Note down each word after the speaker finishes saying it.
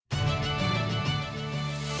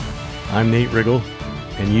I'm Nate Riggle,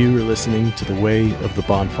 and you are listening to The Way of the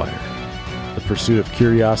Bonfire, the pursuit of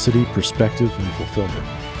curiosity, perspective, and fulfillment.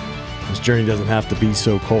 This journey doesn't have to be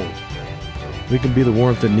so cold. We can be the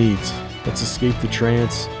warmth it needs. Let's escape the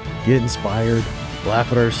trance, get inspired,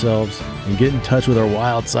 laugh at ourselves, and get in touch with our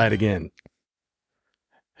wild side again.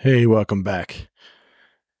 Hey, welcome back.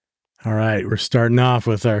 All right, we're starting off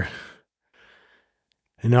with our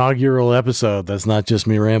inaugural episode that's not just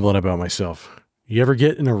me rambling about myself. You ever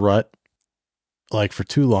get in a rut, like for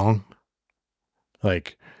too long?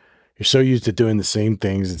 Like you're so used to doing the same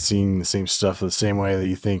things and seeing the same stuff the same way that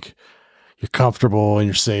you think you're comfortable and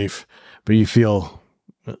you're safe, but you feel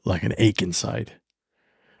like an ache inside.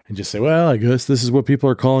 And just say, well, I guess this is what people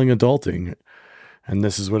are calling adulting. And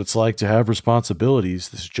this is what it's like to have responsibilities.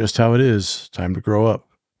 This is just how it is. Time to grow up.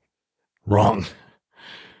 Wrong.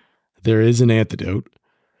 There is an antidote,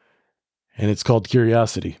 and it's called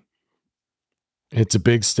curiosity. It's a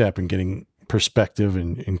big step in getting perspective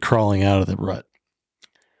and crawling out of the rut.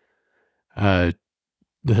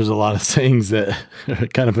 There's a lot of things that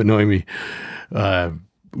kind of annoy me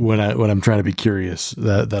when I'm trying to be curious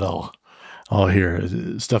that I'll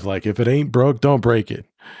hear. Stuff like, if it ain't broke, don't break it.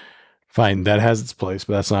 Fine, that has its place,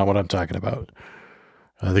 but that's not what I'm talking about.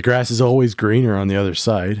 The grass is always greener on the other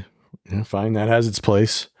side. Yeah, fine, that has its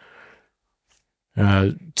place.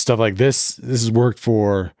 Stuff like this has worked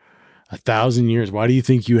for 1,000 years. Why do you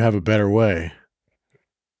think you have a better way?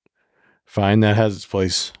 Fine, that has its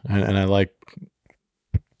place. And I like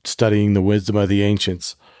studying the wisdom of the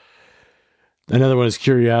ancients. Another one is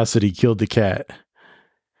curiosity killed the cat.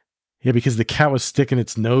 Yeah, because the cat was sticking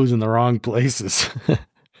its nose in the wrong places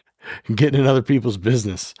and getting in other people's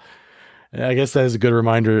business. I guess that is a good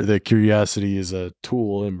reminder that curiosity is a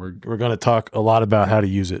tool, and we're going to talk a lot about how to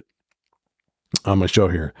use it on my show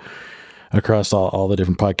here across all the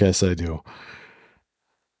different podcasts that I do.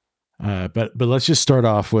 But let's just start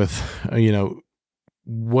off with,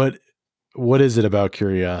 what is it about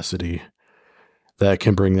curiosity that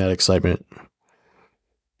can bring that excitement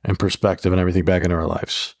and perspective and everything back into our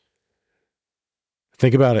lives?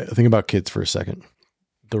 Think about it. Think about kids for a second.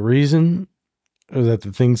 The reason that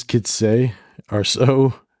the things kids say are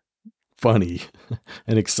so funny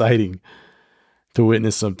and exciting to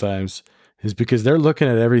witness sometimes is because they're looking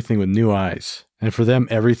at everything with new eyes. And for them,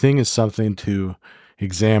 everything is something to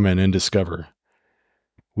examine and discover.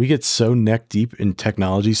 We get so neck deep in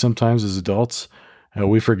technology sometimes as adults,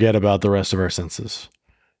 we forget about the rest of our senses.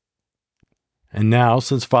 And now,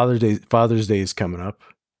 since Father's Day is coming up,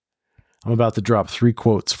 I'm about to drop 3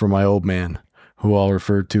 quotes from my old man, who I'll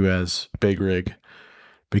refer to as Big Rig,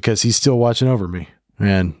 because he's still watching over me,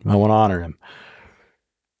 and I want to honor him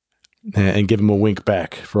and give him a wink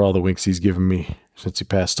back for all the winks he's given me since he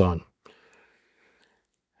passed on.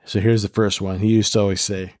 So here's the first one. He used to always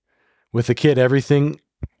say, with a kid, everything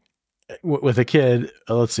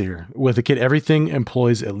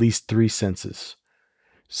employs at least 3 senses.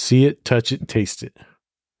 See it, touch it, taste it.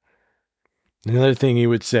 Another thing he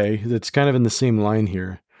would say that's kind of in the same line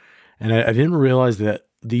here, and I didn't realize that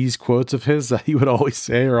these quotes of his that he would always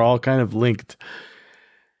say are all kind of linked.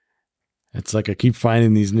 It's like I keep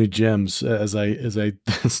finding these new gems as I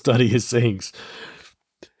study his sayings.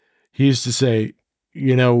 He used to say,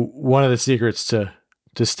 one of the secrets to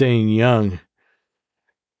staying young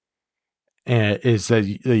is that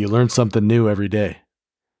you learn something new every day.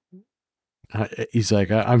 He's like,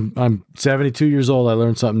 I'm 72 years old. I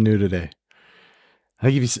learned something new today. I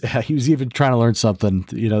think he was even trying to learn something,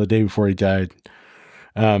 the day before he died.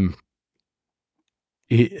 And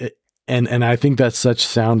I think that's such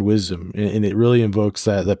sound wisdom, and it really invokes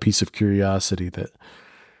that piece of curiosity that,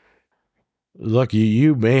 look,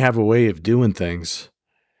 you may have a way of doing things,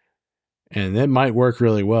 and it might work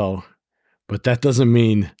really well, but that doesn't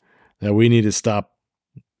mean that we need to stop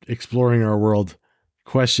exploring our world,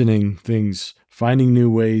 questioning things, finding new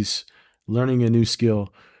ways, learning a new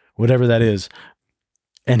skill, whatever that is.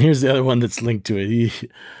 And here's the other one that's linked to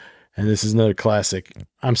it. And this is another classic.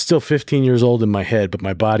 I'm still 15 years old in my head, but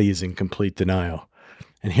my body is in complete denial.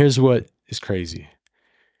 And here's what is crazy.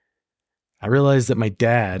 I realized that my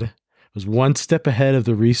dad was one step ahead of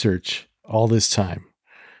the research all this time.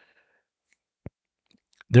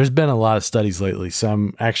 There's been a lot of studies lately,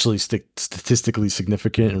 some actually statistically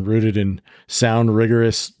significant and rooted in sound,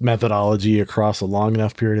 rigorous methodology across a long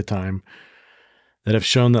enough period of time, that have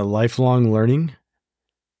shown that lifelong learning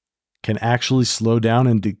can actually slow down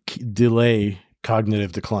and delay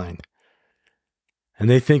cognitive decline. And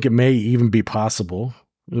they think it may even be possible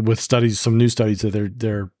with some new studies that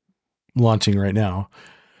they're launching right now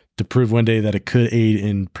to prove one day that it could aid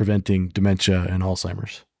in preventing dementia and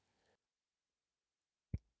Alzheimer's.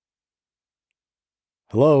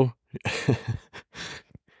 Hello?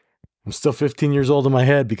 I'm still 15 years old in my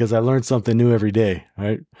head because I learned something new every day,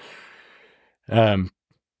 right?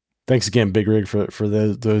 Thanks again, Big Rig, for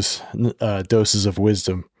those doses of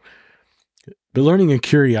wisdom. But learning and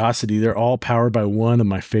curiosity, they're all powered by one of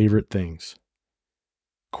my favorite things: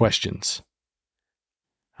 questions.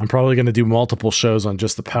 I'm probably going to do multiple shows on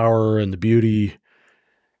just the power and the beauty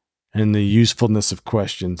and the usefulness of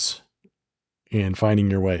questions and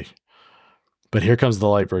finding your way. But here comes the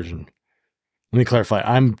light version. Let me clarify.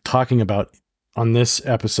 I'm talking about, on this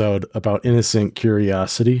episode, about innocent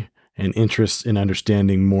curiosity and interest in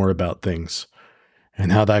understanding more about things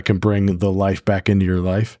and how that can bring the life back into your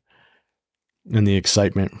life and the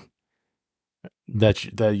excitement that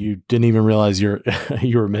you didn't even realize you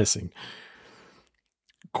were missing.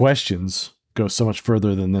 Questions go so much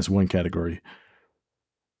further than this one category.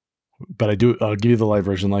 But I'll give you the light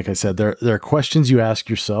version. Like I said, there are questions you ask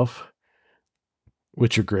yourself,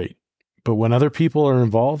 which are great. But when other people are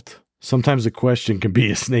involved, sometimes a question can be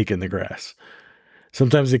a snake in the grass.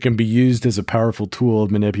 Sometimes it can be used as a powerful tool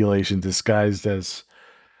of manipulation disguised as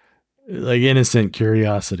like innocent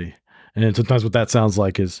curiosity. And sometimes what that sounds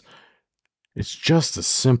like is it's just a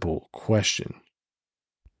simple question.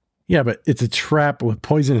 Yeah, but it's a trap with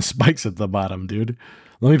poisonous spikes at the bottom, dude.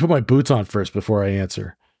 Let me put my boots on first before I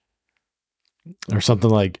answer. Or something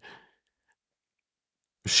like,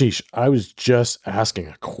 sheesh, I was just asking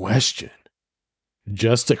a question.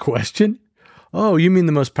 Just a question? Oh, you mean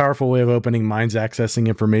the most powerful way of opening minds, accessing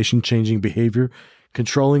information, changing behavior,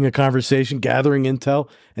 controlling a conversation, gathering intel,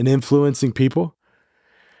 and influencing people?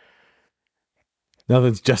 Now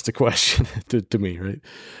that's just a question to me, right?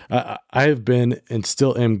 I have been and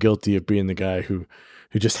still am guilty of being the guy who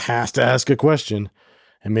just has to ask a question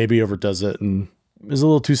and maybe overdoes it and is a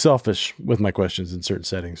little too selfish with my questions in certain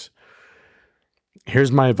settings.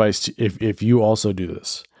 Here's my advice if you also do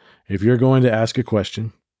this. If you're going to ask a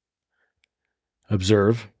question,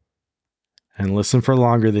 observe and listen for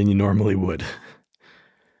longer than you normally would.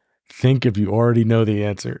 Think if you already know the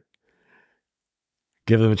answer.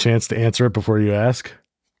 Give them a chance to answer it before you ask.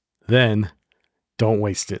 Then don't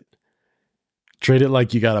waste it. Treat it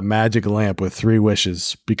like you got a magic lamp with 3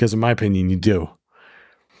 wishes, because in my opinion, you do.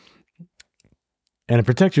 And to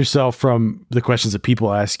protect yourself from the questions that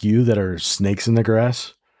people ask you that are snakes in the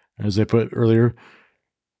grass, as I put earlier,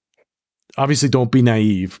 obviously don't be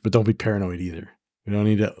naive, but don't be paranoid either. We don't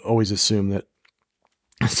need to always assume that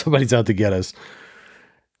somebody's out to get us.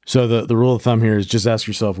 So the rule of thumb here is just ask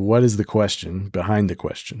yourself, what is the question behind the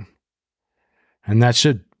question? And that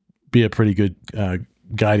should be a pretty good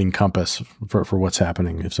guiding compass for what's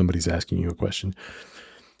happening if somebody's asking you a question.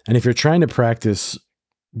 And if you're trying to practice,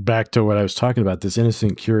 back to what I was talking about, this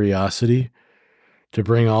innocent curiosity to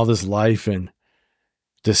bring all this life and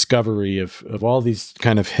discovery of all these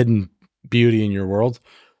kind of hidden beauty in your world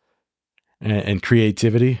and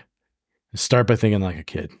creativity, start by thinking like a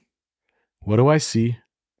kid. What do I see?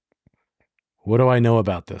 What do I know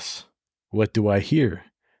about this? What do I hear?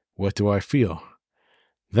 What do I feel?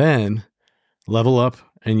 Then level up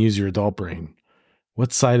and use your adult brain.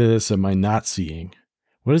 What side of this am I not seeing?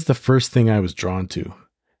 What is the first thing I was drawn to?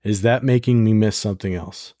 Is that making me miss something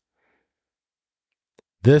else?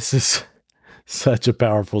 This is such a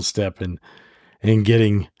powerful step in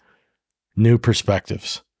getting new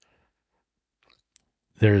perspectives.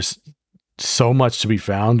 There's so much to be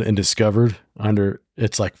found and discovered under,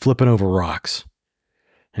 it's like flipping over rocks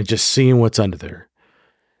and just seeing what's under there.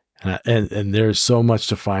 And there's so much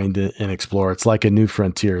to find and explore. It's like a new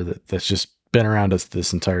frontier that's just been around us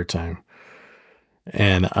this entire time.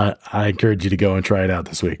 And I encourage you to go and try it out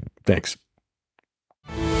this week. Thanks.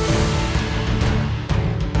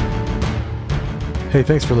 Hey,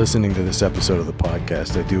 thanks for listening to this episode of the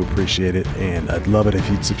podcast. I do appreciate it, and I'd love it if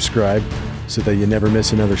you'd subscribe so that you never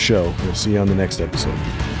miss another show. We'll see you on the next episode.